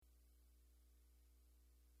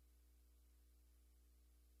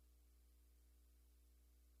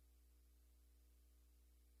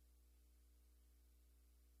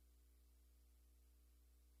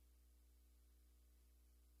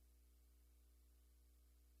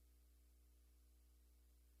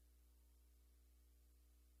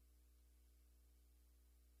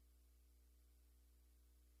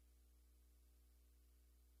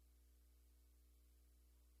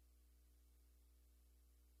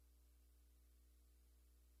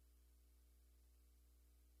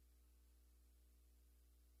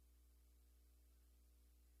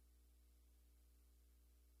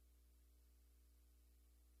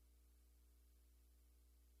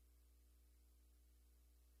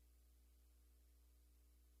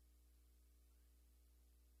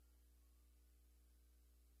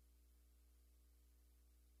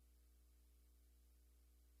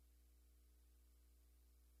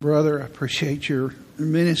Brother, I appreciate your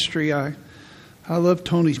ministry. I love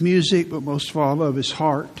Tony's music, but most of all, I love his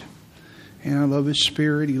heart. And I love his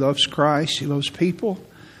spirit. He loves Christ. He loves people.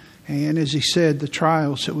 And as he said, the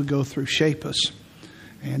trials that we go through shape us.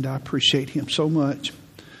 And I appreciate him so much.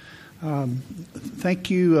 Thank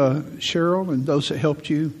you, Cheryl, and those that helped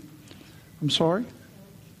you. I'm sorry?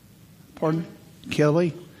 Pardon?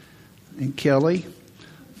 Kelly and Kelly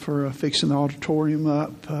for fixing the auditorium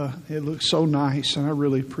up. It looks so nice, and I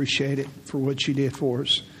really appreciate it for what you did for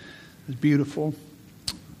us. It's beautiful.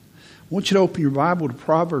 I want you to open your Bible to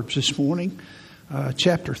Proverbs this morning,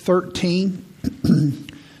 chapter 13.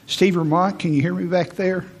 Steve Vermont, can you hear me back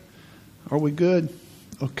there? Are we good?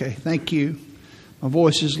 Okay, thank you. My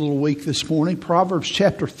voice is a little weak this morning. Proverbs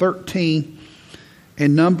chapter 13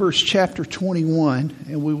 and Numbers chapter 21,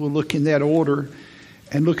 and we will look in that order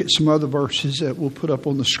and look at some other verses that we'll put up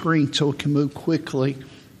on the screen so we can move quickly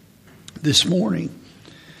this morning.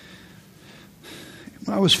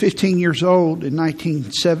 When I was 15 years old in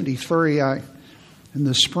 1973, in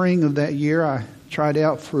the spring of that year, I tried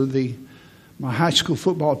out for my high school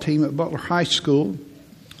football team at Butler High School.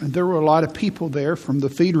 And there were a lot of people there from the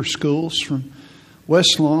feeder schools, from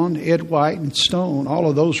West Lawn, Ed White, and Stone. All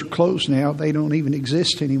of those are closed now. They don't even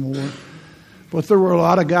exist anymore. But there were a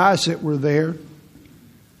lot of guys that were there.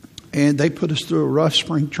 And they put us through a rough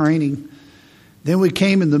spring training. Then we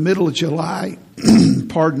came in the middle of July.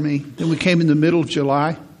 Pardon me. Then we came in the middle of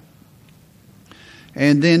July.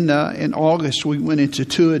 And then in August, we went into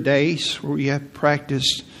 2-a-days where we had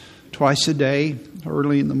practice twice a day,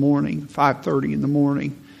 early in the morning, 5:30 in the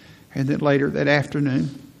morning, and then later that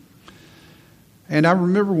afternoon. And I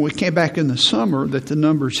remember when we came back in the summer that the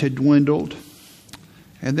numbers had dwindled.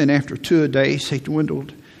 And then after 2-a-days, they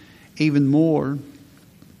dwindled even more.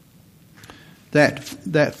 That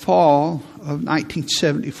fall of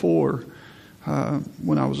 1974,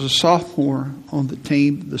 when I was a sophomore on the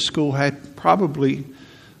team, the school had probably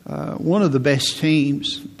one of the best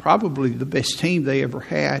teams, probably the best team they ever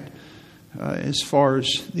had as far as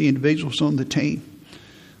the individuals on the team.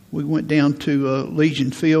 We went down to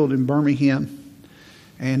Legion Field in Birmingham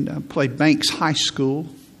and played Banks High School.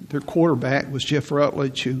 Their quarterback was Jeff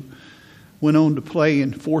Rutledge, who went on to play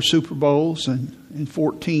in 4 Super Bowls and in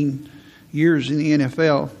 14 years in the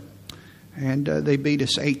NFL, and they beat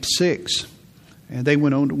us 8-6, and they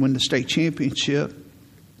went on to win the state championship.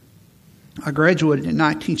 I graduated in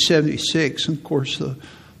 1976, and of course the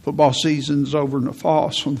football season's over in the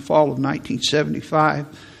fall. So in the fall of 1975,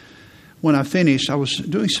 when I finished, I was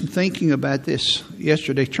doing some thinking about this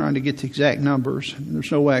yesterday, trying to get the exact numbers. And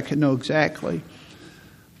there's no way I could know exactly,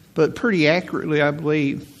 but pretty accurately, I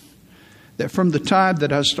believe that from the time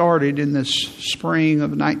that I started in this spring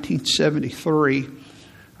of 1973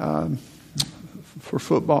 for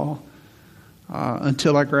football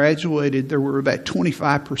until I graduated, there were about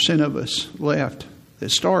 25% of us left that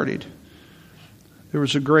started. There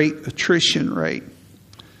was a great attrition rate.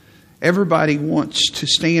 Everybody wants to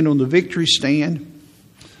stand on the victory stand,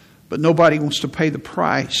 but nobody wants to pay the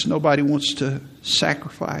price. Nobody wants to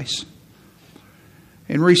sacrifice.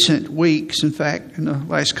 In recent weeks, in fact, in the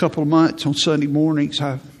last couple of months, on Sunday mornings,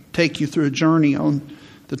 I take you through a journey on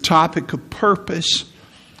the topic of purpose.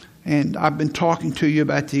 And I've been talking to you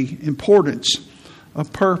about the importance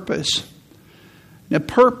of purpose. Now,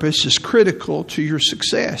 purpose is critical to your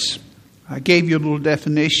success. I gave you a little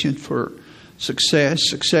definition for success.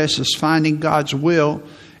 Success is finding God's will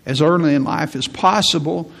as early in life as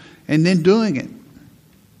possible and then doing it.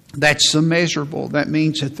 That's the measurable. That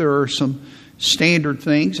means that there are some standard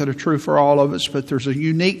things that are true for all of us, but there's a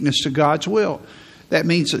uniqueness to God's will. That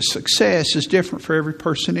means that success is different for every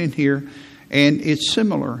person in here, and it's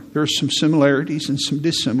similar. There's some similarities and some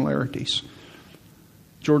dissimilarities.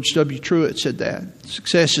 George W. Truett said that.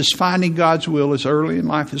 Success is finding God's will as early in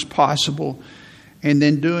life as possible and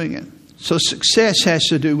then doing it. So success has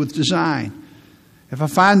to do with design. If I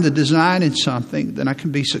find the design in something, then I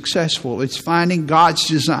can be successful. It's finding God's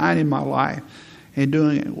design in my life and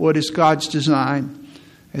doing it. What is God's design?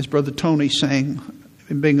 As Brother Tony sang,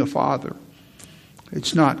 in being a father.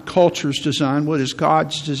 It's not culture's design. What is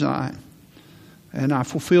God's design? And I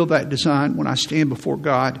fulfill that design when I stand before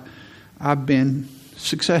God. I've been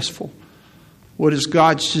successful. What is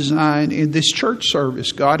God's design in this church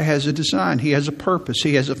service? God has a design. He has a purpose.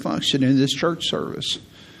 He has a function in this church service.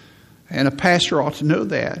 And a pastor ought to know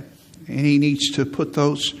that. And he needs to put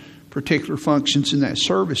those particular functions in that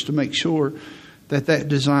service to make sure that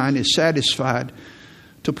design is satisfied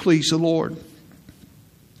to please the Lord.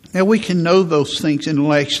 Now, we can know those things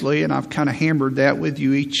intellectually, and I've kind of hammered that with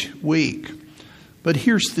you each week. But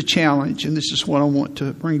here's the challenge, and this is what I want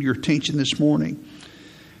to bring to your attention this morning.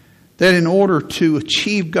 that in order to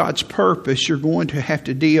achieve God's purpose, you're going to have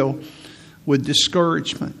to deal with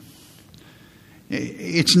discouragement.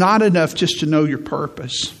 It's not enough just to know your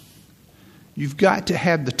purpose. You've got to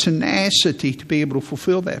have the tenacity to be able to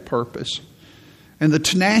fulfill that purpose. And the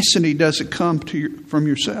tenacity doesn't come from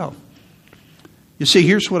yourself. You see,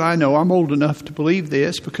 here's what I know. I'm old enough to believe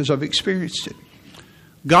this because I've experienced it.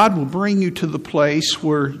 God will bring you to the place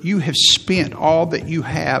where you have spent all that you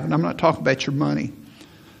have. And I'm not talking about your money.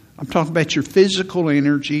 I'm talking about your physical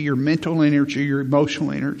energy, your mental energy, your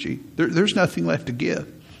emotional energy. There's nothing left to give.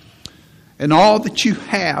 And all that you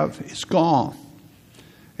have is gone.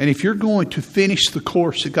 And if you're going to finish the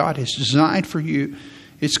course that God has designed for you,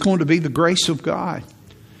 it's going to be the grace of God.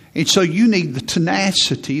 And so you need the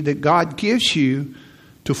tenacity that God gives you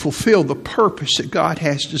to fulfill the purpose that God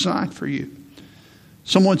has designed for you.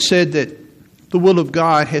 Someone said that the will of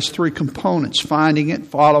God has three components: finding it,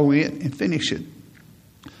 following it, and finish it.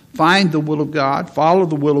 Find the will of God, follow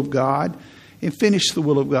the will of God, and finish the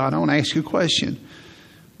will of God. I want to ask you a question.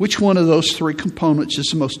 Which one of those three components is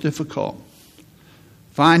the most difficult?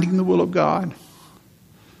 Finding the will of God,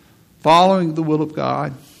 following the will of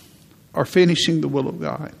God, or finishing the will of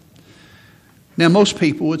God? Now, most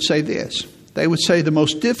people would say this. They would say the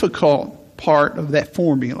most difficult part of that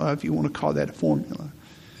formula, if you want to call that a formula,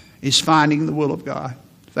 is finding the will of God.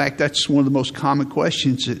 In fact, that's one of the most common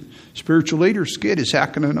questions that spiritual leaders get is, how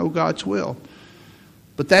can I know God's will?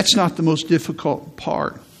 But that's not the most difficult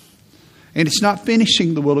part. And it's not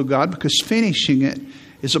finishing the will of God, because finishing it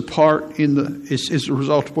is is a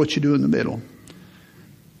result of what you do in the middle.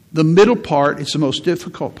 The middle part is the most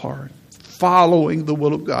difficult part. Following the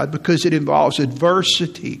will of God, because it involves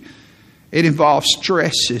adversity. It involves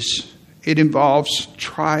stresses. It involves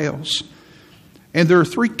trials. And there are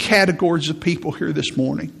three categories of people here this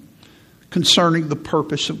morning concerning the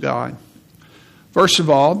purpose of God. First of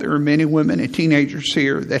all, there are many women and teenagers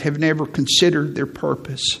here that have never considered their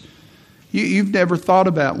purpose. You've never thought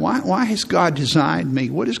about, why has God designed me?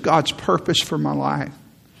 What is God's purpose for my life?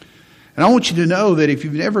 And I want you to know that if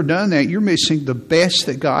you've never done that, you're missing the best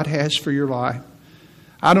that God has for your life.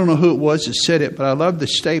 I don't know who it was that said it, but I love the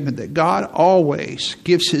statement that God always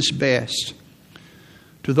gives His best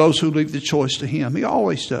to those who leave the choice to Him. He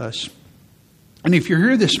always does. And if you're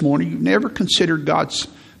here this morning, you've never considered God's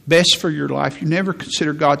best for your life, you've never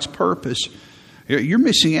considered God's purpose, you're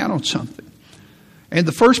missing out on something. And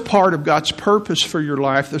the first part of God's purpose for your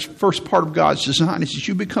life, the first part of God's design, is that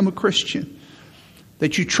you become a Christian.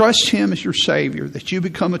 That you trust Him as your Savior. That you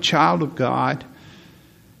become a child of God.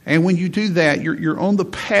 And when you do that, you're on the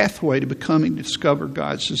pathway to discover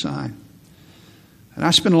God's design. And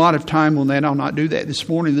I spend a lot of time on that. I'll not do that this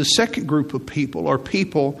morning. The second group of people are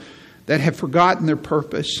people that have forgotten their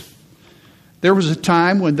purpose. There was a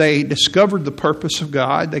time when they discovered the purpose of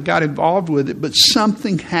God. They got involved with it, but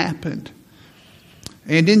something happened.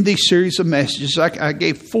 And in these series of messages, I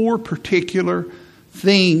gave 4 particular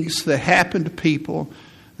things that happen to people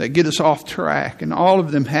that get us off track. And all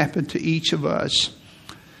of them happen to each of us.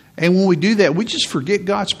 And when we do that, we just forget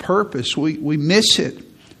God's purpose. We miss it.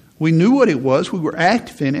 We knew what it was. We were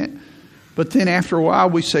active in it. But then after a while,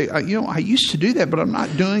 we say, I used to do that, but I'm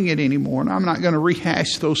not doing it anymore. And I'm not going to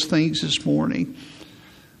rehash those things this morning.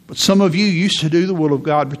 But some of you used to do the will of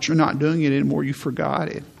God, but you're not doing it anymore. You forgot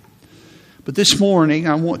it. But this morning,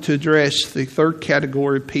 I want to address the third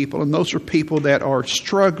category of people, and those are people that are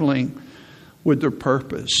struggling with their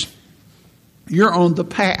purpose. You're on the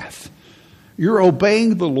path. You're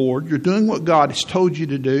obeying the Lord. You're doing what God has told you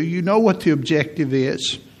to do. You know what the objective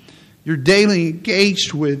is. You're daily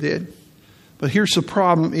engaged with it. But here's the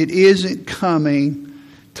problem. It isn't coming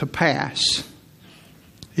to pass.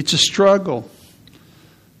 It's a struggle.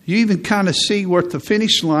 You even kind of see what the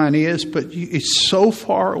finish line is, but it's so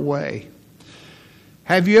far away.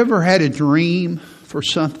 Have you ever had a dream for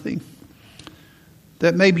something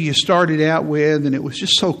that maybe you started out with and it was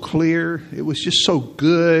just so clear, it was just so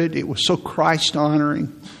good, it was so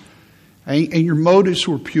Christ-honoring, and your motives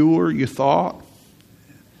were pure, you thought?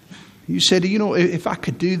 You said, if I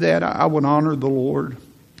could do that, I would honor the Lord.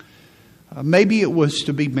 Maybe it was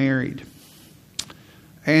to be married,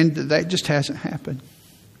 and that just hasn't happened.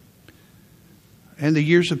 And the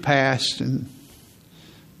years have passed, and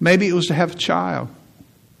maybe it was to have a child.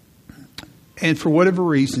 And for whatever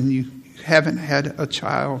reason, you haven't had a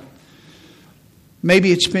child.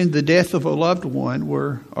 Maybe it's been the death of a loved one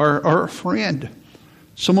or a friend,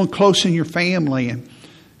 someone close in your family, and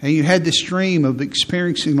you had this dream of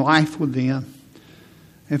experiencing life with them.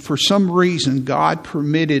 And for some reason, God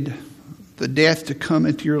permitted the death to come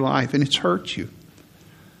into your life, and it's hurt you.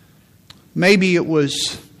 Maybe it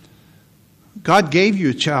was God gave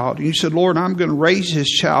you a child, and you said, Lord, I'm going to raise this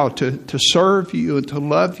child to serve you and to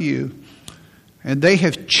love you. And they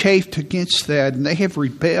have chafed against that, and they have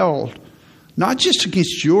rebelled, not just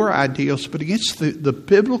against your ideals, but against the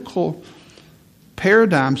biblical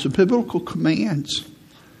paradigms, the biblical commands.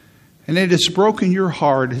 And it has broken your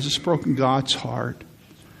heart, it has broken God's heart.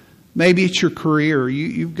 Maybe it's your career.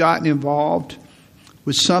 You've gotten involved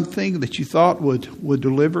with something that you thought would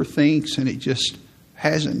deliver things, and it just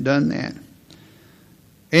hasn't done that.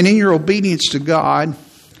 And in your obedience to God,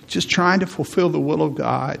 just trying to fulfill the will of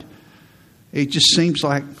God, it just seems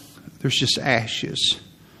like there's just ashes.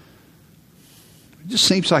 It just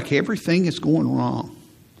seems like everything is going wrong.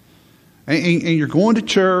 And you're going to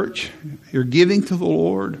church, you're giving to the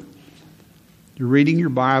Lord, you're reading your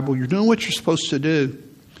Bible, you're doing what you're supposed to do,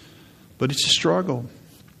 but it's a struggle.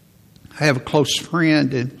 I have a close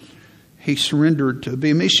friend, and he surrendered to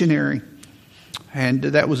be a missionary. And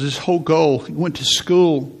that was his whole goal. He went to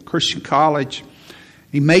school, Christian college.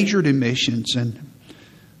 He majored in missions and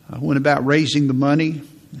went about raising the money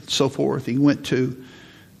and so forth. He went to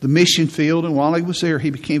the mission field, and while he was there, he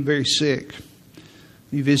became very sick.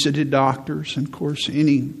 He visited doctors, and of course,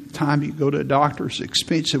 any time you go to a doctor is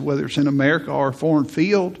expensive, whether it's in America or a foreign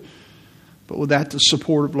field, but without the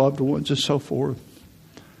support of loved ones and so forth.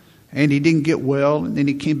 And he didn't get well, and then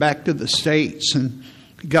he came back to the States, and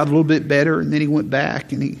he got a little bit better, and then he went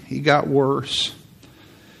back, and he got worse.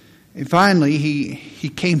 And finally, he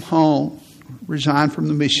came home, resigned from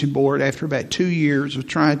the mission board after about 2 years of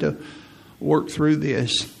trying to work through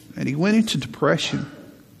this. And he went into depression.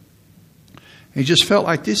 He just felt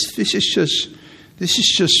like this is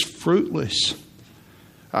just fruitless.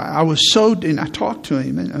 I was so, and I talked to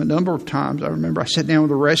him a number of times. I remember I sat down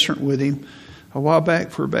at a restaurant with him a while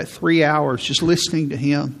back for about 3 hours, just listening to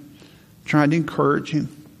him, trying to encourage him.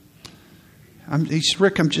 He said,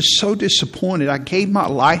 Rick, I'm just so disappointed. I gave my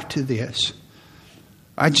life to this.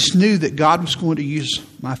 I just knew that God was going to use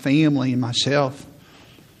my family and myself.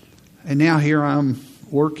 And now here I'm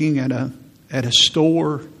working at a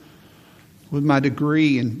store with my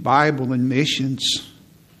degree in Bible and missions.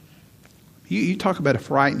 You talk about a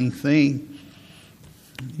frightening thing.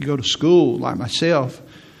 You go to school like myself,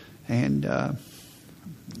 and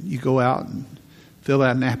you go out and fill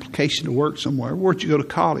out an application to work somewhere. Where'd you go to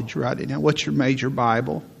college? Write it down. What's your major?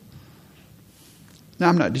 Bible. Now,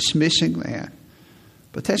 I'm not dismissing that,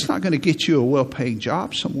 but that's not going to get you a well-paying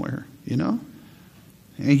job somewhere, you know.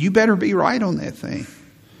 And you better be right on that thing.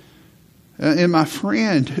 And my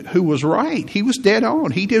friend who was right, he was dead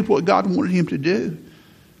on. He did what God wanted him to do.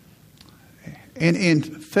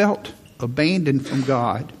 And felt abandoned from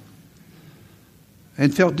God.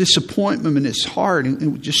 And felt disappointment in his heart.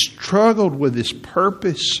 And just struggled with his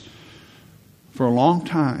purpose for a long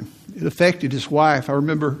time. It affected his wife. I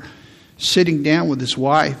remember sitting down with his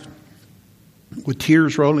wife with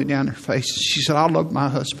tears rolling down her face. She said, I love my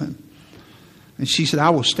husband. And she said, I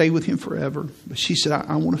will stay with him forever. But she said,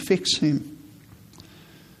 I want to fix him.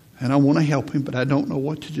 And I want to help him, but I don't know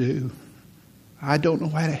what to do. I don't know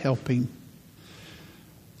how to help him.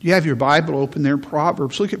 You have your Bible open there in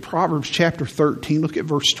Proverbs. Look at Proverbs chapter 13. Look at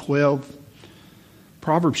verse 12.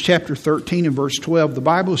 Proverbs chapter 13 and verse 12. The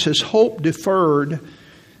Bible says, hope deferred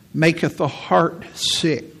maketh the heart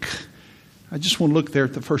sick. I just want to look there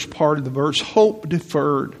at the first part of the verse. Hope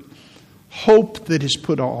deferred. Hope that is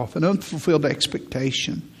put off. An unfulfilled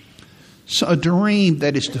expectation. So a dream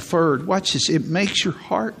that is deferred. Watch this. It makes your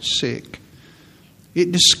heart sick.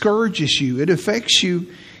 It discourages you. It affects you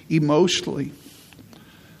emotionally.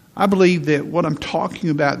 I believe that what I'm talking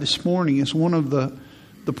about this morning is one of the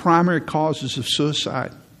primary causes of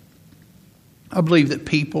suicide. I believe that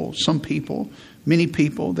many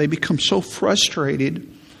people, they become so frustrated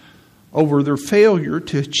over their failure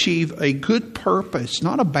to achieve a good purpose,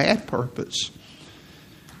 not a bad purpose.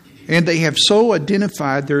 And they have so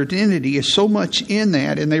identified their identity as so much in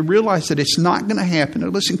that, and they realize that it's not going to happen,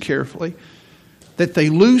 and listen carefully, that they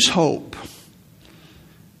lose hope.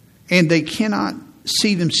 And they cannot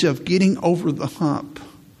see themselves getting over the hump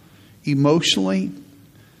emotionally.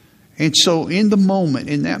 And so in that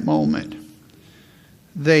moment,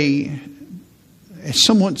 they, as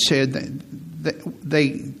someone said,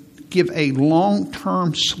 they give a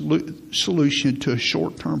long-term solution to a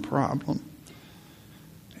short-term problem.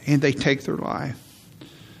 And they take their life.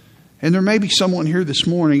 And there may be someone here this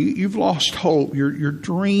morning, you've lost hope. Your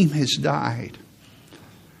dream has died.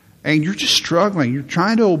 And you're just struggling. You're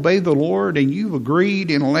trying to obey the Lord, and you've agreed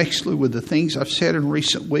intellectually with the things I've said in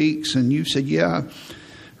recent weeks. And you've said, yeah,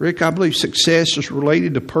 Rick, I believe success is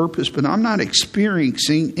related to purpose, but I'm not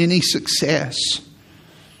experiencing any success.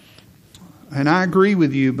 And I agree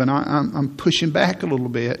with you, but I'm pushing back a little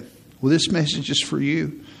bit. Well, this message is for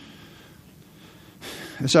you.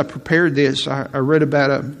 As I prepared this, I read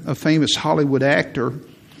about a famous Hollywood actor,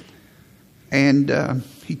 and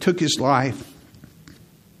he took his life.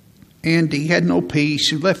 And he had no peace.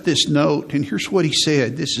 He left this note, and here's what he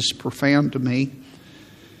said. This is profound to me.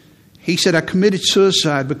 He said, I committed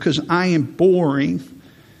suicide because I am boring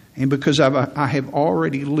and because I have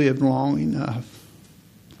already lived long enough.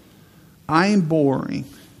 I am boring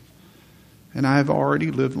and I have already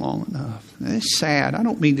lived long enough. Now, it's sad. I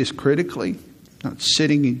don't mean this critically. I'm not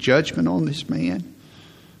sitting in judgment on this man.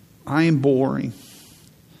 I am boring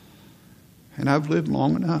and I've lived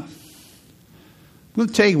long enough. I'm going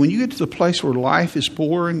to tell you, when you get to the place where life is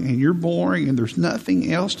boring and you're boring and there's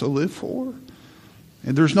nothing else to live for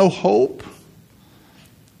and there's no hope,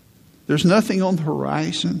 there's nothing on the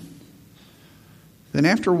horizon, then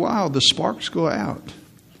after a while the sparks go out.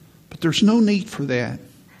 But there's no need for that.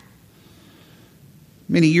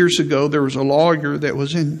 Many years ago there was a lawyer that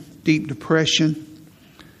was in deep depression,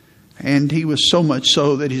 and he was so much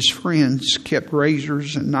so that his friends kept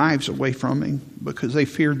razors and knives away from him because they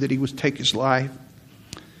feared that he would take his life.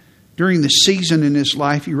 During the season in his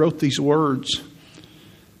life, he wrote these words.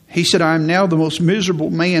 He said, I am now the most miserable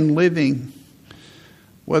man living.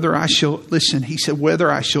 Whether I shall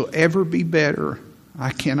ever be better,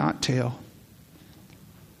 I cannot tell.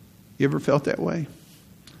 You ever felt that way?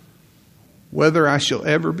 Whether I shall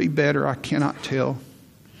ever be better, I cannot tell.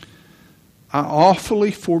 I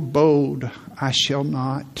awfully forebode, I shall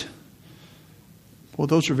not. Well,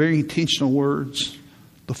 those are very intentional words.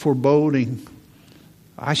 The foreboding.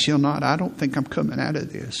 I shall not. I don't think I'm coming out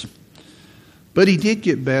of this. But he did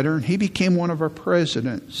get better, and he became one of our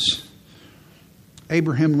presidents.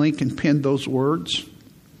 Abraham Lincoln penned those words.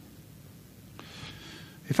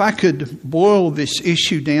 If I could boil this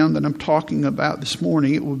issue down that I'm talking about this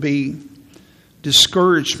morning, it would be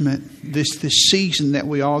discouragement, this season that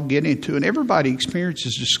we all get into. And everybody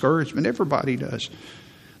experiences discouragement. Everybody does.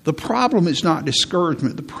 The problem is not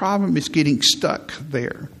discouragement. The problem is getting stuck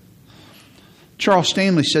there. Charles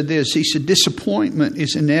Stanley said this. He said, disappointment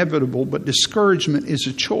is inevitable, but discouragement is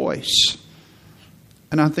a choice.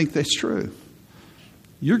 And I think that's true.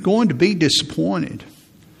 You're going to be disappointed.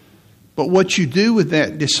 But what you do with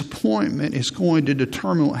that disappointment is going to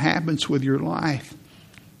determine what happens with your life.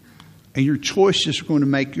 And your choices are going to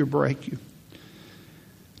make you or break you.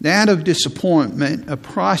 Out of disappointment, a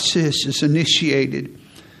process is initiated.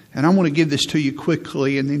 And I want to give this to you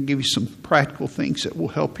quickly and then give you some practical things that will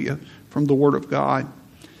help you from the Word of God.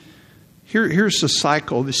 Here's the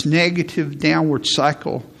cycle, this negative downward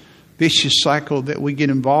cycle, vicious cycle that we get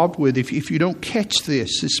involved with. If you don't catch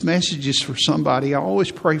this message is for somebody. I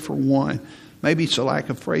always pray for one. Maybe it's a lack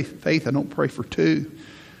of faith. I don't pray for two.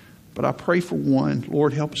 But I pray for one.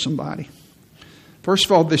 Lord, help somebody. First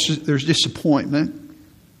of all, there's disappointment.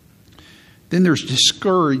 Then there's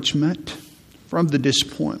discouragement from the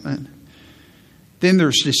disappointment. Then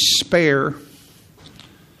there's despair.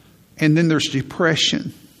 And then there's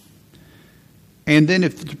depression. And then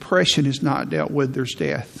if the depression is not dealt with, there's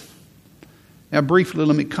death. Now, briefly,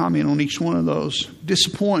 let me comment on each one of those.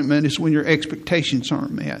 Disappointment is when your expectations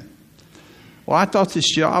aren't met. Well, I thought this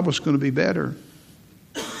job was going to be better.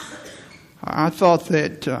 I thought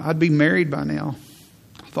that I'd be married by now.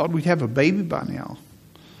 I thought we'd have a baby by now.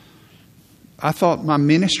 I thought my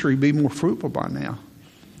ministry would be more fruitful by now.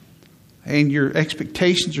 And your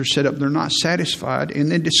expectations are set up, they're not satisfied,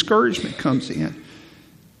 and then discouragement comes in.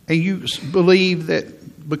 And you believe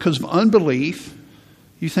that because of unbelief,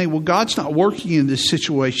 you think, well, God's not working in this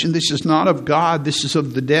situation. This is not of God, this is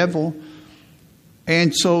of the devil.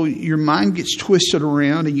 And so your mind gets twisted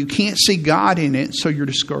around and you can't see God in it, so you're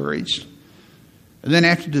discouraged. And then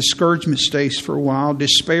after discouragement stays for a while,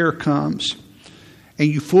 despair comes, and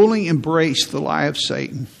you fully embrace the lie of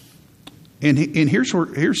Satan. And here's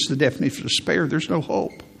the definition of despair. There's no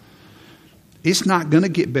hope. It's not going to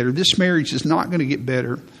get better. This marriage is not going to get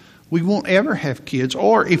better. We won't ever have kids.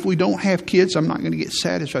 Or if we don't have kids, I'm not going to get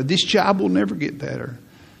satisfied. This job will never get better.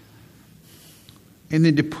 And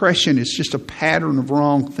then depression is just a pattern of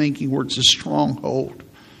wrong thinking where it's a stronghold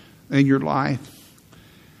in your life.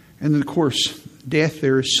 And then, of course, death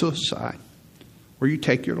there is suicide, where you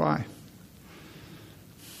take your life.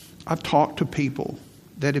 I've talked to people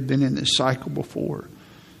that have been in this cycle before.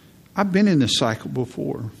 I've been in this cycle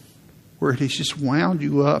before where it has just wound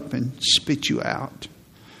you up and spit you out.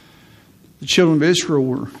 The children of Israel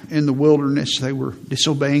were in the wilderness. They were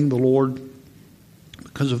disobeying the Lord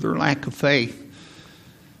because of their lack of faith.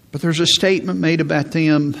 But there's a statement made about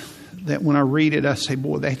them that when I read it, I say,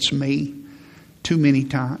 boy, that's me too many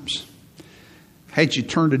times. Had you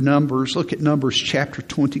turn to Numbers, look at Numbers chapter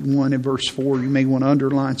 21 and verse 4. You may want to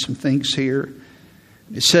underline some things here.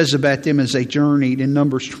 It says about them as they journeyed in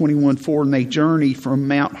Numbers 21:4, and they journeyed from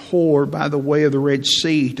Mount Hor by the way of the Red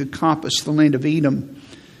Sea to compass the land of Edom.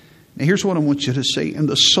 Now here's what I want you to see. And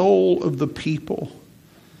the soul of the people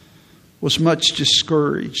was much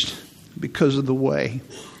discouraged because of the way.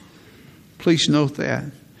 Please note that.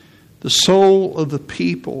 The soul of the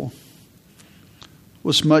people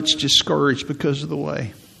was much discouraged because of the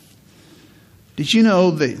way. Did you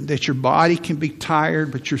know that your body can be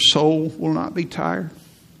tired, but your soul will not be tired?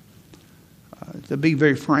 To be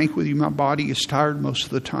very frank with you, my body is tired most of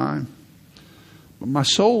the time. But my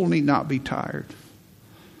soul need not be tired.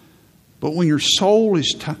 But when your soul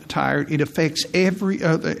is tired, it affects every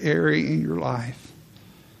other area in your life.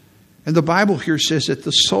 And the Bible here says that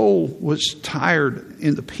the soul was tired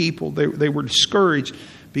in the people. They were discouraged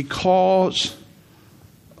because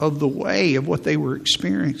of the way of what they were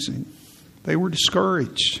experiencing. They were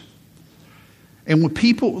discouraged. And when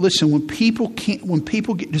people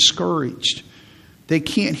get discouraged, they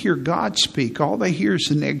can't hear God speak. All they hear is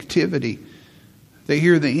the negativity. They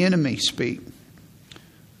hear the enemy speak.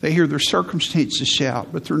 They hear their circumstances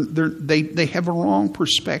shout, but they have a wrong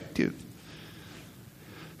perspective.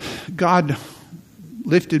 God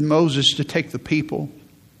lifted Moses to take the people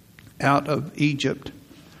out of Egypt.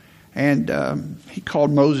 And he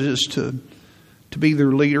called Moses to be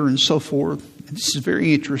their leader and so forth. And this is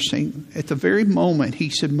very interesting. At the very moment, he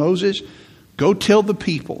said, Moses, go tell the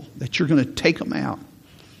people that you're going to take them out.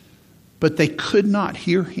 But they could not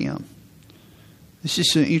hear him. This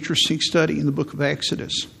is an interesting study in the book of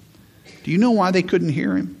Exodus. Do you know why they couldn't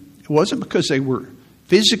hear him? It wasn't because they were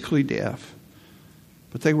physically deaf,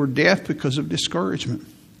 but they were deaf because of discouragement.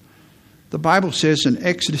 The Bible says in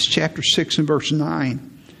Exodus chapter 6 and verse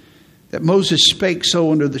 9 that Moses spake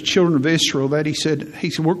so unto the children of Israel that he said,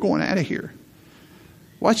 we're going out of here.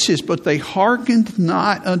 Watch this. But they hearkened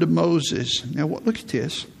not unto Moses. Now look at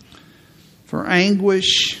this. For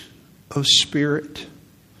anguish of spirit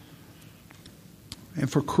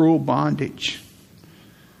and for cruel bondage.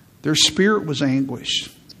 Their spirit was anguished.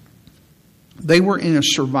 They were in a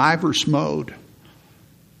survivor's mode.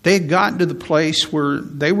 They had gotten to the place where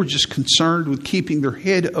they were just concerned with keeping their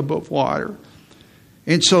head above water.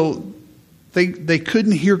 And so they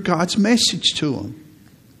couldn't hear God's message to them.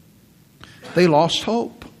 They lost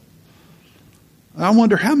hope. I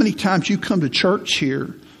wonder how many times you come to church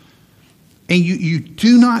here and you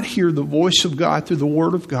do not hear the voice of God through the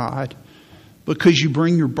Word of God because you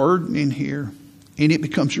bring your burden in here and it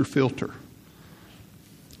becomes your filter.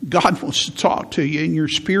 God wants to talk to you and your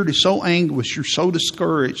spirit is so anguished, you're so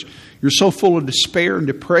discouraged, you're so full of despair and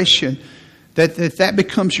depression that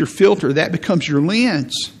becomes your filter, that becomes your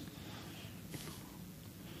lens.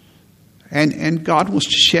 And God wants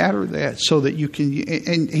to shatter that so that you can,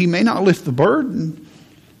 and He may not lift the burden,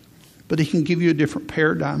 but He can give you a different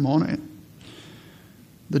paradigm on it.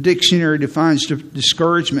 The dictionary defines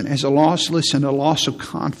discouragement as a loss of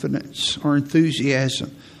confidence or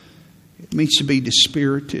enthusiasm. It means to be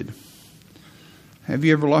dispirited. Have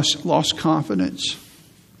you ever lost confidence?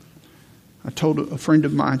 I told a friend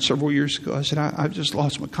of mine several years ago, I said, I've just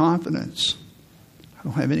lost my confidence. I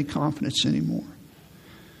don't have any confidence anymore.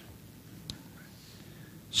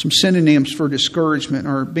 Some synonyms for discouragement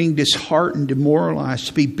are being disheartened, demoralized,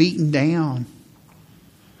 to be beaten down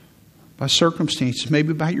by circumstances,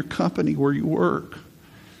 maybe by your company where you work.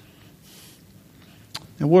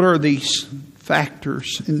 Now, what are these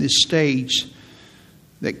factors in this stage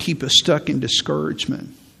that keep us stuck in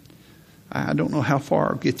discouragement? I don't know how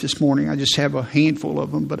far I'll get this morning. I just have a handful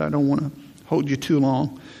of them, but I don't want to hold you too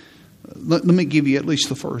long. Let me give you at least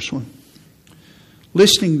the first one.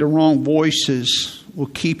 Listening to wrong voices will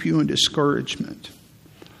keep you in discouragement.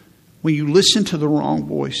 When you listen to the wrong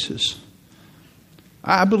voices,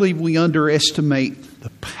 I believe we underestimate the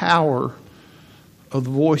power of the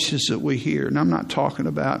voices that we hear. And I'm not talking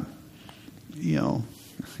about, you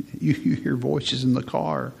hear voices in the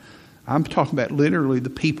car. I'm talking about literally the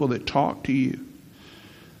people that talk to you.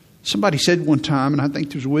 Somebody said one time, and I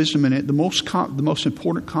think there's wisdom in it, the most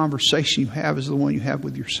important conversation you have is the one you have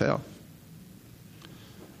with yourself.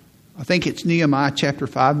 I think it's Nehemiah chapter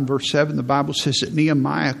 5 and verse 7. The Bible says that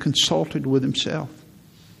Nehemiah consulted with himself.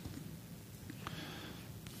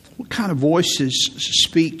 What kind of voices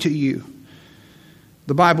speak to you?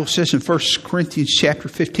 The Bible says in 1 Corinthians chapter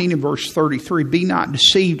 15 and verse 33, be not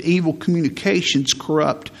deceived, evil communications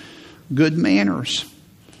corrupt good manners.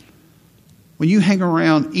 When you hang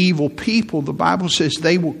around evil people, the Bible says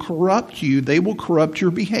they will corrupt you. They will corrupt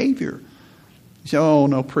your behavior. You say, oh,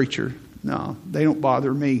 no, preacher. No, they don't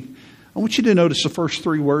bother me. I want you to notice the first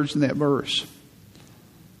 3 words in that verse.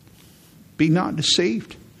 Be not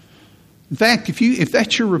deceived. In fact, if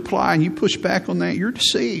that's your reply and you push back on that, you're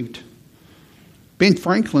deceived. Ben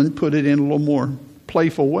Franklin put it in a little more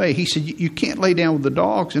playful way. He said, you can't lay down with the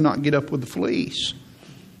dogs and not get up with the fleas.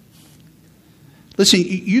 Listen,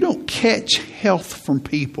 you don't catch health from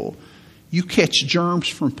people. You catch germs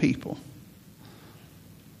from people.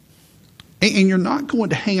 And you're not going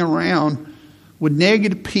to hang around with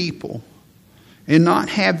negative people and not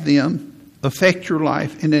have them affect your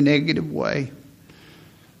life in a negative way.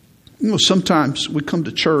 You know, sometimes we come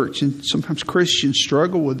to church and sometimes Christians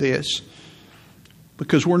struggle with this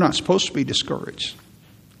because we're not supposed to be discouraged.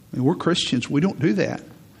 I mean, we're Christians. We don't do that.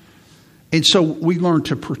 And so we learn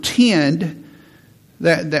to pretend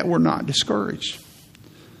that we're not discouraged.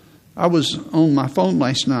 I was on my phone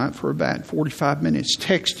last night for about 45 minutes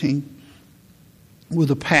texting with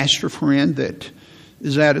a pastor friend that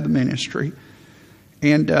is out of the ministry.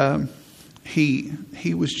 And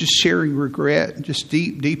he was just sharing regret, just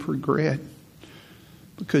deep regret,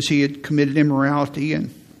 because he had committed immorality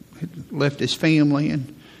and had left his family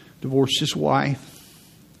and divorced his wife.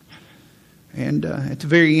 And at the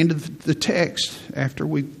very end of the text, after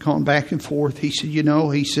we'd gone back and forth, he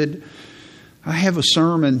said, I have a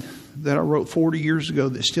sermon that I wrote 40 years ago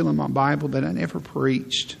that's still in my Bible that I never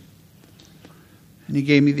preached. And he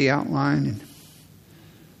gave me the outline, and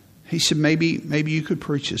he said, maybe you could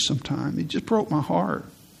preach it sometime. It just broke my heart.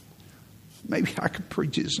 Maybe I could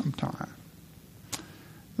preach it sometime. You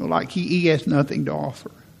know, like he has nothing to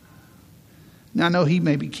offer. Now I know he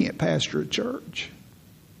maybe can't pastor a church.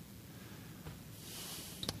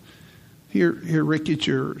 Here, Rick, it's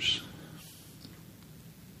yours.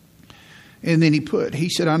 And then he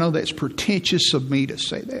said, I know that's pretentious of me to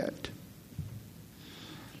say that.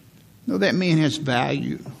 No, that man has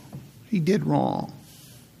value. He did wrong.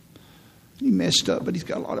 He messed up, but he's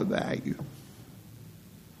got a lot of value.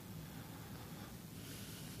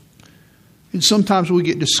 And sometimes we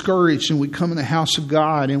get discouraged and we come in the house of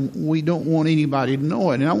God and we don't want anybody to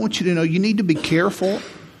know it. And I want you to know you need to be careful.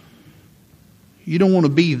 You don't want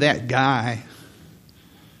to be that guy.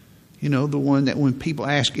 You know, the one that when people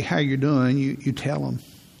ask you how you're doing, you tell them.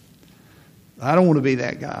 I don't want to be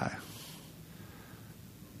that guy.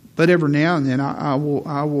 But every now and then I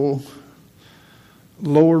will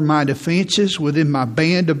lower my defenses within my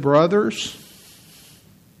band of brothers,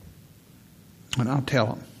 and I'll tell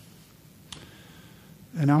them.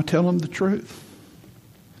 And I'll tell them the truth.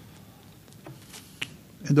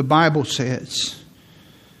 And the Bible says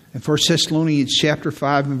in 1 Thessalonians chapter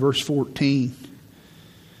 5 and verse 14,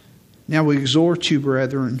 now we exhort you,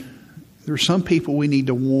 brethren, there are some people we need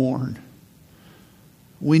to warn.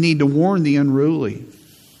 We need to warn the unruly.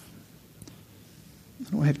 I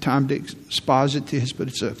don't have time to exposit this, but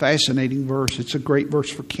it's a fascinating verse. It's a great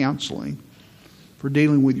verse for counseling, for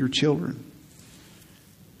dealing with your children.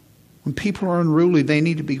 When people are unruly, they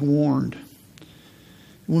need to be warned.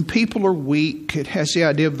 When people are weak, it has the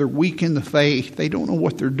idea of they're weak in the faith. They don't know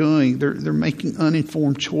what they're doing. They're making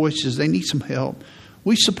uninformed choices. They need some help.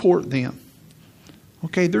 We support them.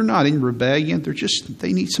 Okay, they're not in rebellion.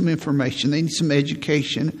 They need some information. They need some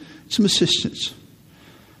education, some assistance.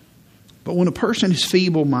 But when a person is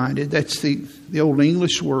feeble-minded, that's the old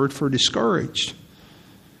English word for discouraged.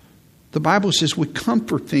 The Bible says we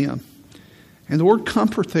comfort them. And the word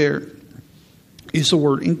comfort there is the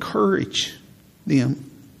word encourage them.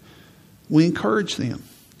 We encourage them.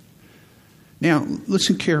 Now,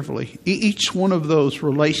 listen carefully. Each one of those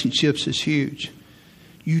relationships is huge.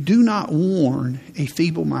 You do not warn a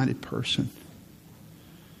feeble-minded person.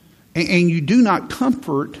 And you do not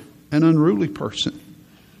comfort an unruly person.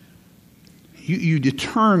 You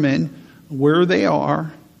determine where they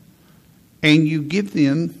are and you give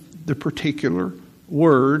them the particular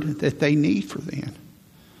word that they need for them.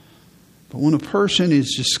 But when a person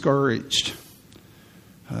is discouraged,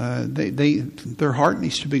 their heart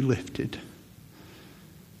needs to be lifted.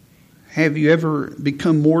 Have you ever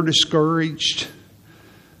become more discouraged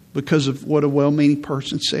because of what a well-meaning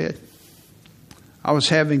person said? I was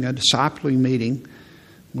having a discipling meeting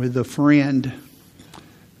with a friend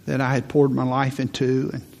that I had poured my life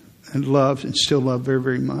into and loved and still love very,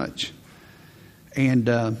 very much.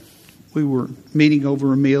 And we were meeting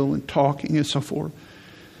over a meal and talking and so forth.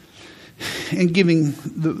 And giving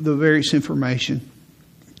the various information,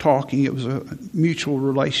 talking. It was a mutual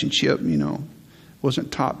relationship, you know. It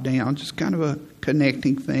wasn't top down, just kind of a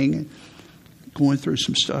connecting thing and going through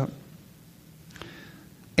some stuff.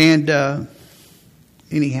 And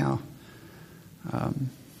anyhow,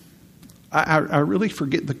 I really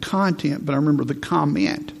forget the content, but I remember the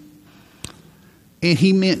comment. And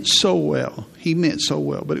he meant so well. He meant so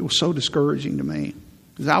well. But it was so discouraging to me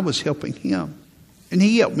because I was helping him. And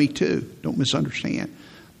he helped me too. Don't misunderstand.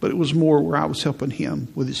 But it was more where I was helping him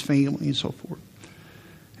with his family and so forth.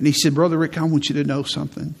 And he said, Brother Rick, I want you to know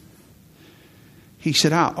something. He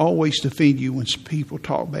said, I always defend you when people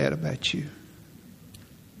talk bad about you.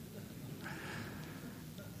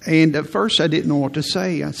 And at first I didn't know what to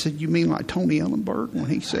say. I said, you mean like Tony Ellenberg when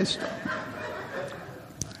he says stuff?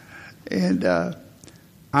 And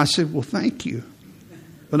I said, well, thank you.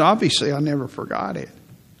 But obviously I never forgot it.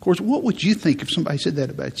 Of course, what would you think if somebody said that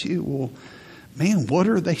about you? Well, man, what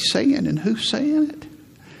are they saying and who's saying it?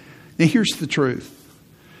 Now, here's the truth.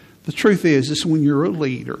 The truth is when you're a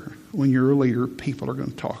leader, people are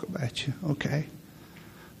going to talk about you, okay?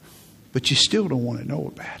 But you still don't want to know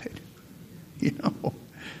about it. You know,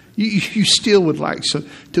 you still would like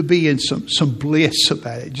to be in some bliss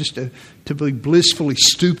about it, just to be blissfully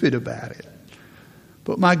stupid about it.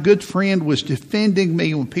 But my good friend was defending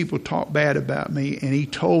me when people talked bad about me, and he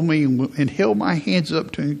told me and held my hands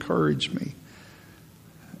up to encourage me.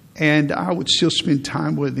 And I would still spend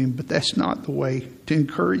time with him, but that's not the way to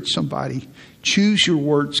encourage somebody. Choose your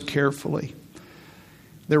words carefully.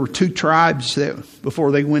 There were 2 tribes that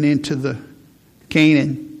before they went into the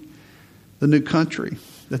Canaan, the new country,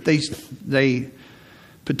 that they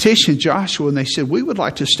petitioned Joshua and they said, we would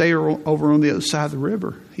like to stay over on the other side of the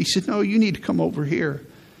river. He said, no, you need to come over here.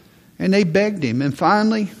 And they begged him. And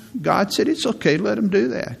finally, God said, it's okay, let them do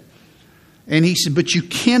that. And he said, but you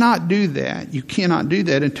cannot do that. You cannot do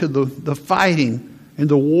that until the fighting and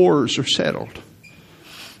the wars are settled.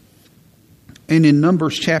 And in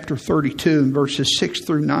Numbers chapter 32 and verses 6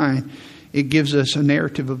 through 9, it gives us a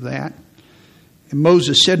narrative of that. And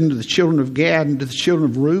Moses said unto the children of Gad and to the children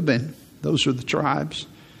of Reuben, those are the tribes,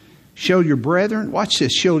 shall your brethren, watch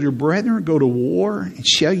this, shall your brethren go to war, and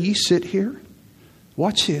shall ye sit here?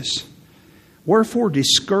 Watch this. Wherefore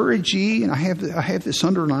discourage ye, and I have this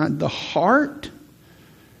underlined, the heart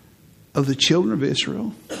of the children of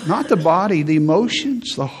Israel, not the body, the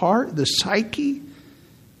emotions, the heart, the psyche.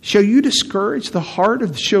 Shall you discourage the heart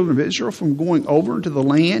of the children of Israel from going over into the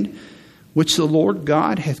land which the Lord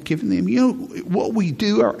God hath given them? You know, what we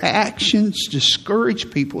do, our actions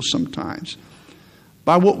discourage people sometimes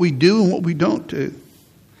by what we do and what we don't do.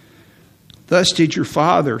 Thus did your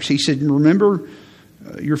fathers. He said, remember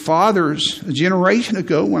your fathers a generation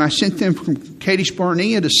ago when I sent them from Kadesh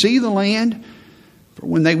Barnea to see the land, for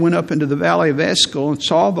when they went up into the valley of Eshcol and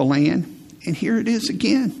saw the land. And here it is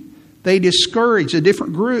again. They discouraged a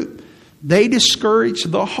different group. They discouraged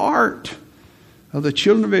the heart of the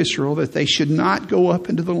children of Israel that they should not go up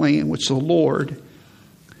into the land which the Lord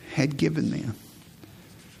had given them.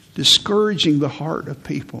 Discouraging the heart of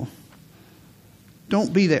people.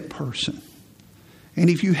 Don't be that person. And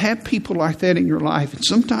if you have people like that in your life, and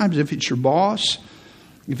sometimes if it's your boss,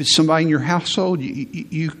 if it's somebody in your household,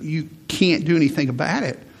 you can't do anything about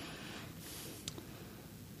it.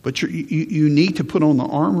 But you need to put on the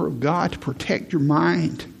armor of God to protect your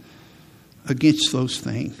mind against those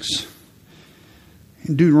things.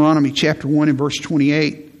 In Deuteronomy chapter 1 and verse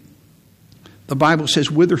 28, the Bible says,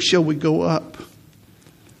 whither shall we go up?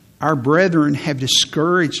 Our brethren have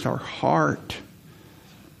discouraged our heart.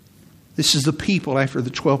 This is the people after the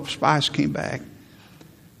 12 spies came back.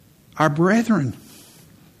 Our brethren,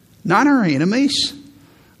 not our enemies,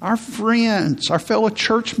 our friends, our fellow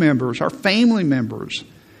church members, our family members.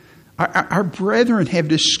 Our brethren have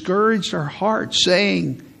discouraged our hearts,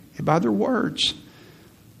 saying by their words.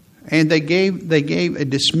 And they gave a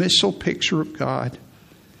dismissal picture of God.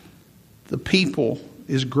 The people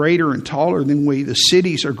is greater and taller than we. The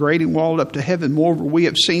cities are great and walled up to heaven. Moreover, we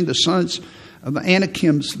have seen the sons of the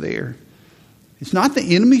Anakims there. It's not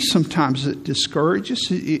the enemy sometimes that discourages.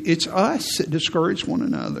 It's us that discourage one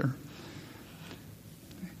another.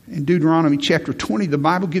 In Deuteronomy chapter 20, the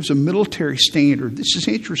Bible gives a military standard. This is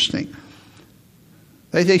interesting.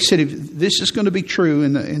 They said if this is going to be true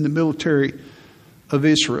in the military of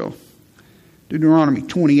Israel. Deuteronomy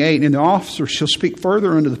 28, and the officers shall speak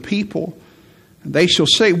further unto the people. And they shall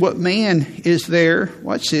say, what man is there,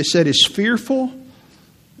 watch this, that is fearful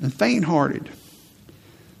and faint-hearted?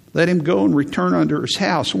 Let him go and return unto his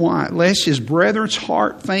house. Why? Lest his brethren's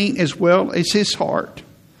heart faint as well as his heart.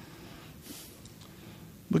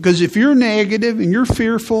 Because if you're negative and you're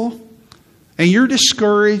fearful and you're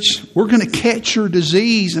discouraged, we're going to catch your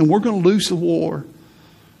disease and we're going to lose the war.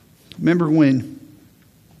 Remember when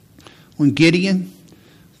Gideon,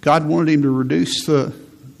 God wanted him to reduce the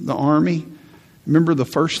army. Remember the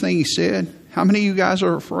first thing he said? How many of you guys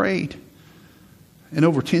are afraid? And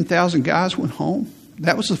over 10,000 guys went home.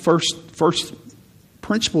 That was the first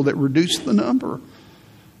principle that reduced the number.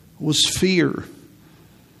 was fear,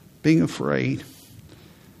 being afraid.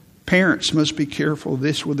 Parents must be careful of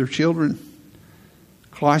this with their children.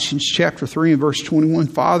 Colossians chapter 3 and verse 21,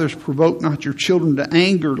 fathers, provoke not your children to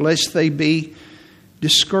anger, lest they be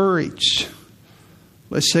discouraged.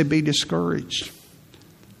 Lest they be discouraged.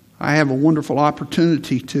 I have a wonderful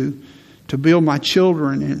opportunity to build my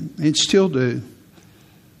children and still do.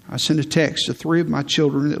 I sent a text to 3 of my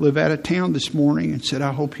children that live out of town this morning and said,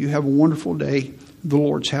 I hope you have a wonderful day at the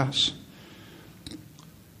Lord's house.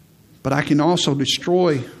 But I can also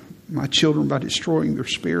destroy my children by destroying their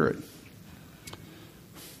spirit,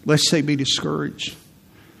 lest they be discouraged.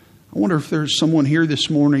 I wonder if there's someone here this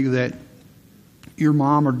morning that your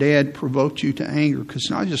mom or dad provoked you to anger, because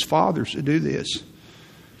it's not just fathers that do this.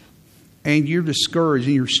 And you're discouraged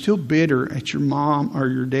and you're still bitter at your mom or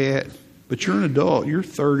your dad, but you're an adult. You're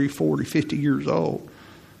 30, 40, 50 years old,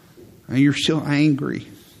 and you're still angry.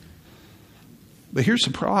 But here's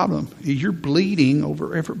the problem. You're bleeding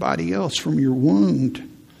over everybody else from your wound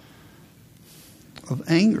of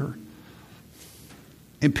anger.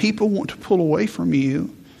 And people want to pull away from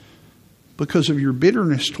you because of your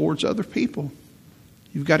bitterness towards other people.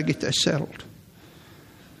 You've got to get that settled.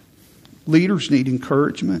 Leaders need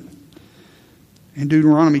encouragement. In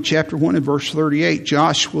Deuteronomy chapter 1 and verse 38,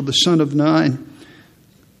 Joshua the son of Nun,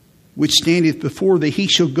 which standeth before thee, he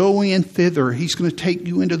shall go in thither. He's going to take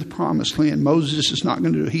you into the promised land. Moses is not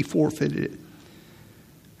going to do it. He forfeited it.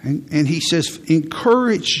 And he says,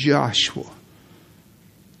 encourage Joshua.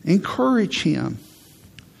 Encourage him.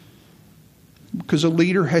 Because a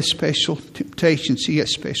leader has special temptations. He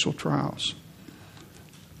has special trials.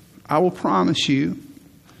 I will promise you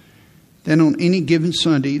that on any given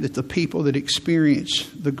Sunday that the people that experience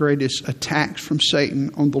the greatest attacks from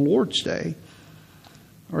Satan on the Lord's Day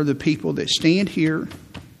are the people that stand here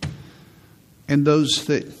and those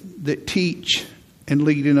that teach and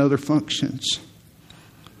lead in other functions.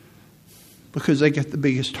 Because they get the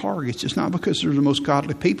biggest targets. It's not because they're the most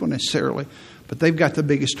godly people necessarily, but they've got the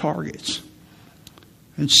biggest targets.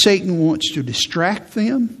 And Satan wants to distract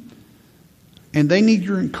them, and they need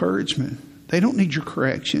your encouragement. They don't need your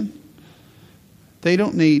correction. They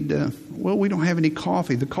don't need, we don't have any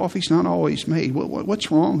coffee. The coffee's not always made.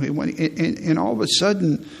 What's wrong? And all of a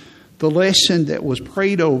sudden, the lesson that was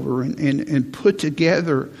prayed over and put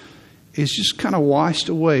together is just kind of washed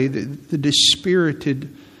away. The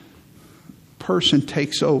dispirited person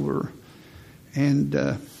takes over. And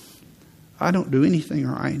I don't do anything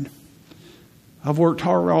right. I've worked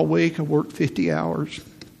hard all week. I've worked 50 hours.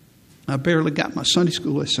 I barely got my Sunday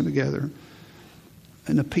school lesson together.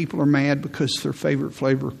 And the people are mad because their favorite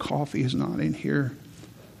flavor of coffee is not in here.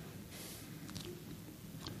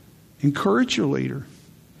 Encourage your leader.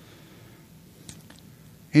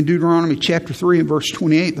 In Deuteronomy chapter 3 and verse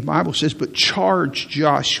 28, the Bible says, but charge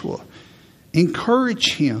Joshua.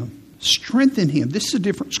 Encourage him. Strengthen him. This is a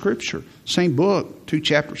different scripture. Same book, 2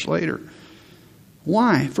 chapters later.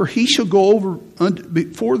 Why? For he shall go over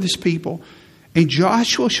before this people, and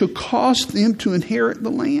Joshua shall cause them to inherit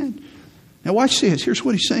the land. Now watch this. Here's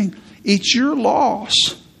what he's saying. It's your loss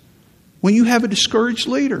when you have a discouraged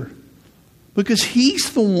leader, because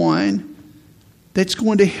he's the one that's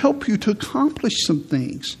going to help you to accomplish some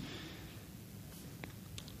things.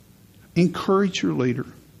 Encourage your leader.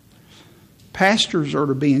 Pastors are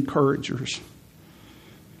to be encouragers.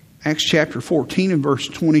 Acts chapter 14 and verse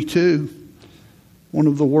 22, one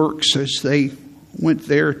of the works as they went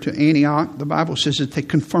there to Antioch, the Bible says that they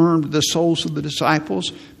confirmed the souls of the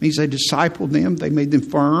disciples. It means they discipled them. They made them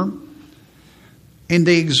firm. And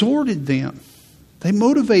they exhorted them. They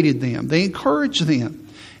motivated them. They encouraged them.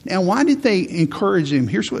 Now, why did they encourage them?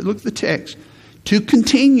 Look at the text. To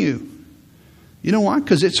continue. You know why?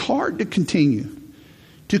 Because it's hard to continue.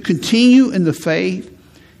 To continue in the faith,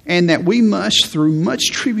 and that we must, through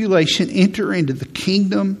much tribulation, enter into the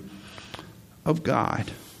kingdom of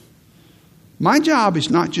God. My job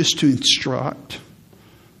is not just to instruct.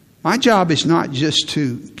 My job is not just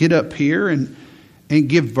to get up here and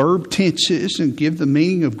give verb tenses and give the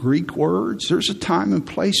meaning of Greek words. There's a time and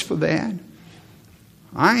place for that.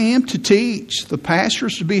 I am to teach. The pastor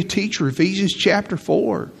is to be a teacher, Ephesians chapter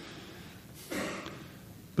 4.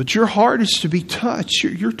 But your heart is to be touched.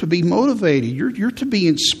 You're to be motivated. You're to be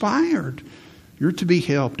inspired. You're to be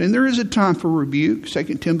helped. And there is a time for rebuke, 2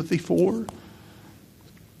 Timothy 4.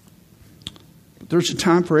 There's a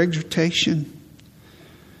time for exhortation.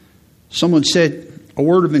 Someone said a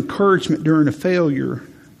word of encouragement during a failure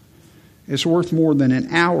is worth more than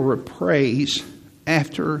an hour of praise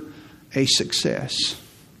after a success.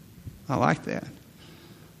 I like that.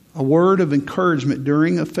 A word of encouragement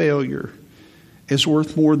during a failure is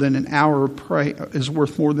worth more than an hour of praise, is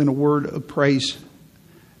worth more than a word of praise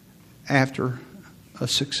after a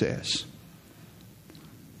success.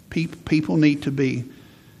 People need to be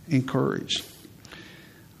encouraged.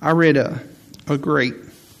 I read a great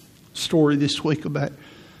story this week about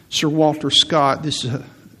Sir Walter Scott. This is a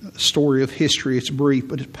story of history. It's brief,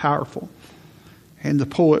 but it's powerful. And the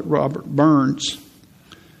poet Robert Burns,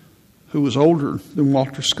 who was older than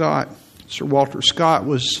Walter Scott. Sir Walter Scott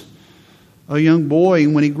was a young boy,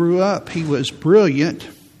 and when he grew up, he was brilliant.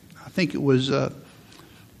 I think it wasn't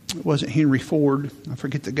Henry Ford. I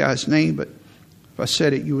forget the guy's name, but if I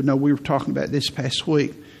said it, you would know. We were talking about this past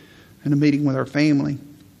week in a meeting with our family.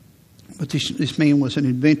 But this man was an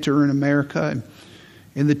inventor in America,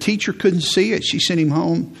 and the teacher couldn't see it. She sent him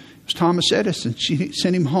home. It was Thomas Edison. She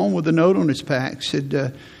sent him home with a note on his back. Said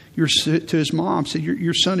to his mom, said,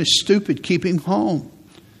 "Your son is stupid. Keep him home."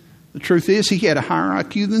 The truth is, he had a higher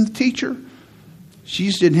IQ than the teacher. She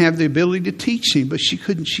just didn't have the ability to teach him, but she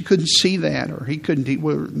couldn't see that, or he couldn't teach,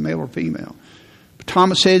 whether male or female. But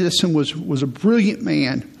Thomas Edison was a brilliant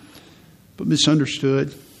man, but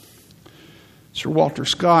misunderstood. Sir Walter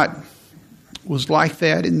Scott was like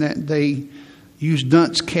that, in that they used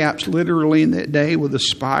dunce caps literally in that day with a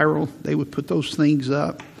spiral. They would put those things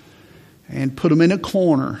up and put them in a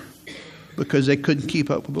corner because they couldn't keep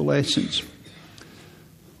up with the lessons.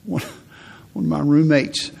 One of my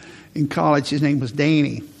roommates in college, his name was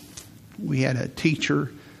Danny. We had a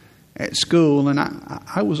teacher at school, and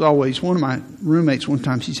I was always, one of my roommates one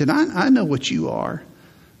time, he said, I know what you are.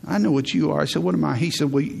 I know what you are. I said, what am I? He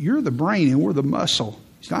said, well, you're the brain and we're the muscle.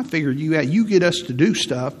 He said, I figured you out. You get us to do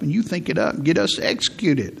stuff and you think it up and get us to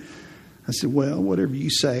execute it. I said, well, whatever you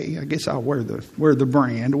say. I guess I'll wear the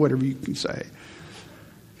brand, whatever you can say.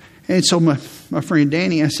 And so my friend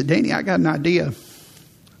Danny, I said, Danny, I got an idea.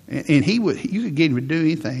 And you could get him to do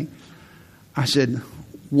anything. I said,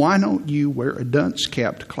 why don't you wear a dunce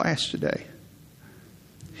cap to class today?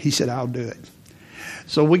 He said, I'll do it.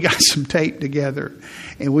 So we got some tape together,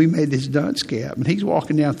 and we made this dunce cap. And he's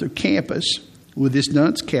walking down through campus with this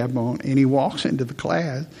dunce cap on, and he walks into the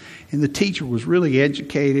class. And the teacher was really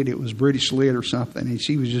educated. It was British Lit or something, and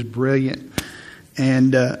she was just brilliant.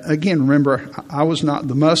 And again, remember, I was not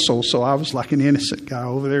the muscle, so I was like an innocent guy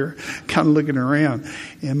over there kind of looking around.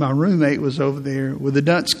 And my roommate was over there with a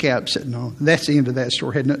dunce cap sitting on. That's the end of that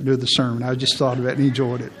story. It had nothing to do with the sermon. I just thought about it and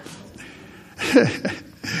enjoyed it.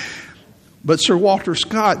 But Sir Walter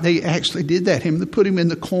Scott, they actually did that. They put him in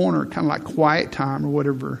the corner, kind of like quiet time or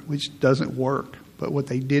whatever, which doesn't work. But what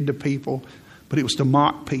they did to people, but it was to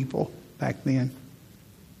mock people back then.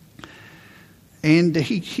 And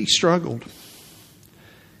he struggled.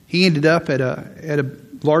 He ended up at a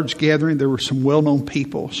large gathering. There were some well-known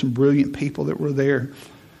people, some brilliant people that were there.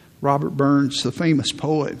 Robert Burns, the famous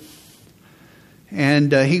poet.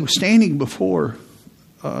 And he was standing before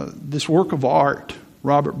this work of art.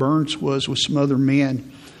 Robert Burns was with some other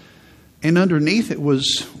men. And underneath it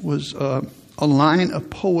was a line of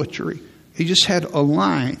poetry. He just had a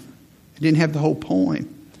line. It didn't have the whole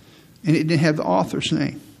poem. And it didn't have the author's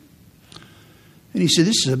name. And he said,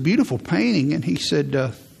 this is a beautiful painting. And he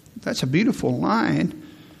said, that's a beautiful line.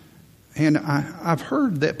 And I've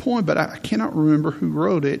heard that poem, but I cannot remember who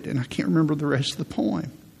wrote it. And I can't remember the rest of the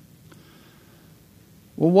poem.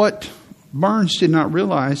 Well, what Burns did not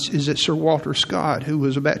realize is that Sir Walter Scott, who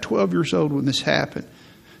was about 12 years old when this happened,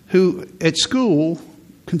 who at school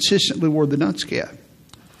consistently wore the dunce cap,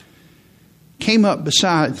 came up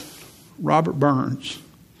beside Robert Burns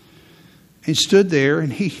and stood there,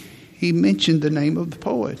 and he mentioned the name of the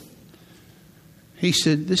poet. He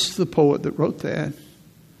said, this is the poet that wrote that.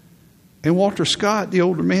 And Walter Scott, the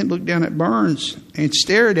older man, looked down at Burns and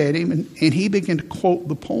stared at him, and he began to quote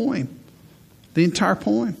the poem, the entire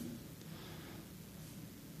poem,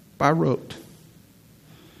 by rote.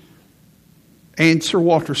 And Sir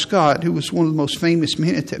Walter Scott, who was one of the most famous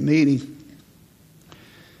men at that meeting,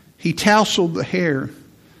 he tousled the hair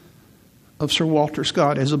of Sir Walter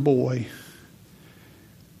Scott as a boy.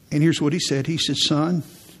 And here's what he said. He said, son,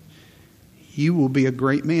 you will be a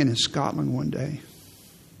great man in Scotland one day.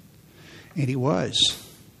 And he was.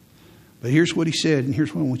 But here's what he said, and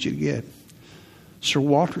here's what I want you to get. Sir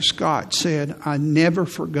Walter Scott said, I never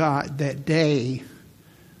forgot that day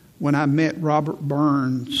when I met Robert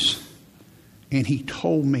Burns and he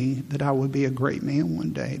told me that I would be a great man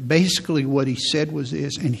one day. Basically what he said was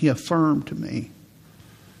this, and he affirmed to me.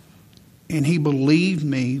 And he believed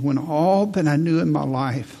me when all that I knew in my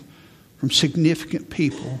life from significant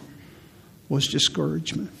people was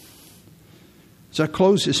discouragement. As I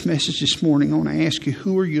close this message this morning, I want to ask you,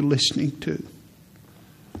 who are you listening to?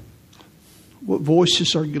 What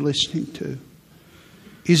voices are you listening to?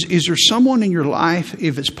 Is there someone in your life,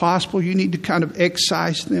 if it's possible, you need to kind of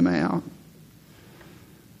excise them out?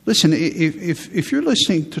 Listen, if you're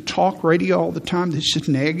listening to talk radio all the time that's just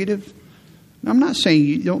negative, I'm not saying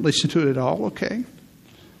you don't listen to it at all, okay?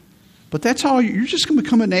 But that's all. You're just going to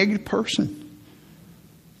become a negative person.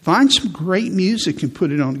 Find some great music and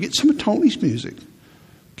put it on. Get some of Tony's music.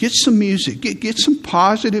 Get some music. Get some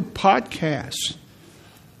positive podcasts.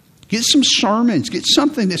 Get some sermons. Get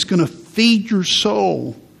something that's going to feed your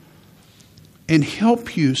soul and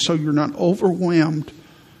help you so you're not overwhelmed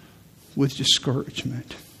with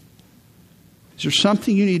discouragement. Is there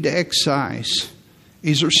something you need to excise?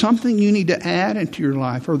 Is there something you need to add into your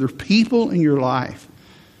life? Are there people in your life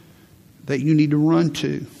that you need to run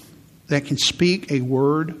to that can speak a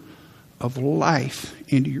word of life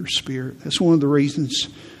into your spirit? That's one of the reasons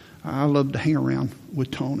I love to hang around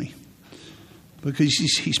with Tony, because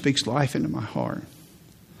he speaks life into my heart.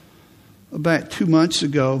 About 2 months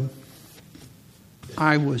ago,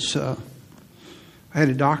 I had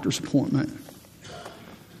a doctor's appointment.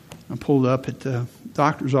 I pulled up at the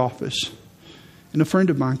doctor's office, and a friend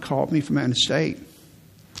of mine called me from out of state.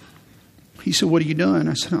 He said, "What are you doing?"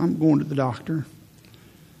 I said, "I'm going to the doctor."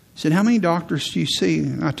 He said, "How many doctors do you see?"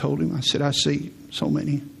 And I told him, I said, "I see so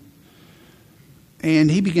many." And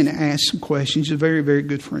he began to ask some questions. He's a very, very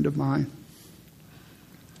good friend of mine.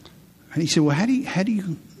 And he said, "Well, how do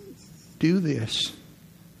you do this?"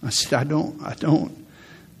 I said, I don't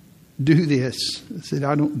do this. I said,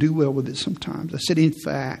 "I don't do well with it sometimes." I said, "In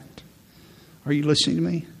fact," are you listening to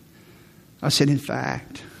me? I said, "In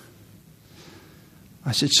fact,"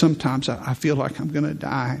 I said, "sometimes I feel like I'm going to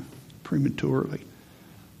die prematurely."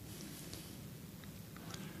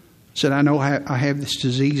 I said, "I know I have this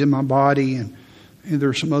disease in my body and there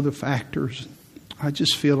are some other factors. I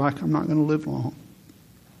just feel like I'm not going to live long."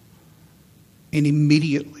 And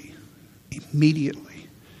immediately,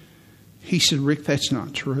 he said, "Rick, that's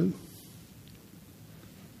not true."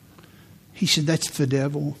 He said, "That's the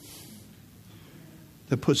devil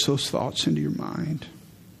that puts those thoughts into your mind."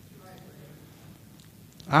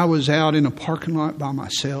 I was out in a parking lot by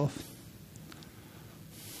myself,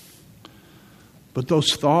 but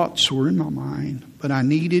those thoughts were in my mind. But I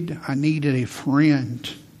needed a friend.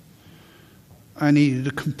 I needed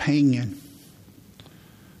a companion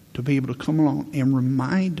to be able to come along and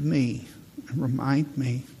remind me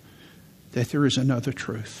that there is another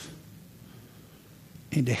truth,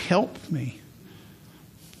 and to help me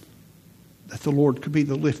that the Lord could be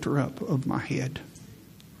the lifter up of my head.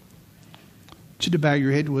 To bow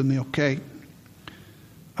your head with me, okay?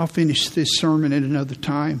 I'll finish this sermon at another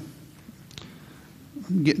time.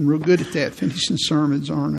 I'm getting real good at that, finishing sermons, aren't I?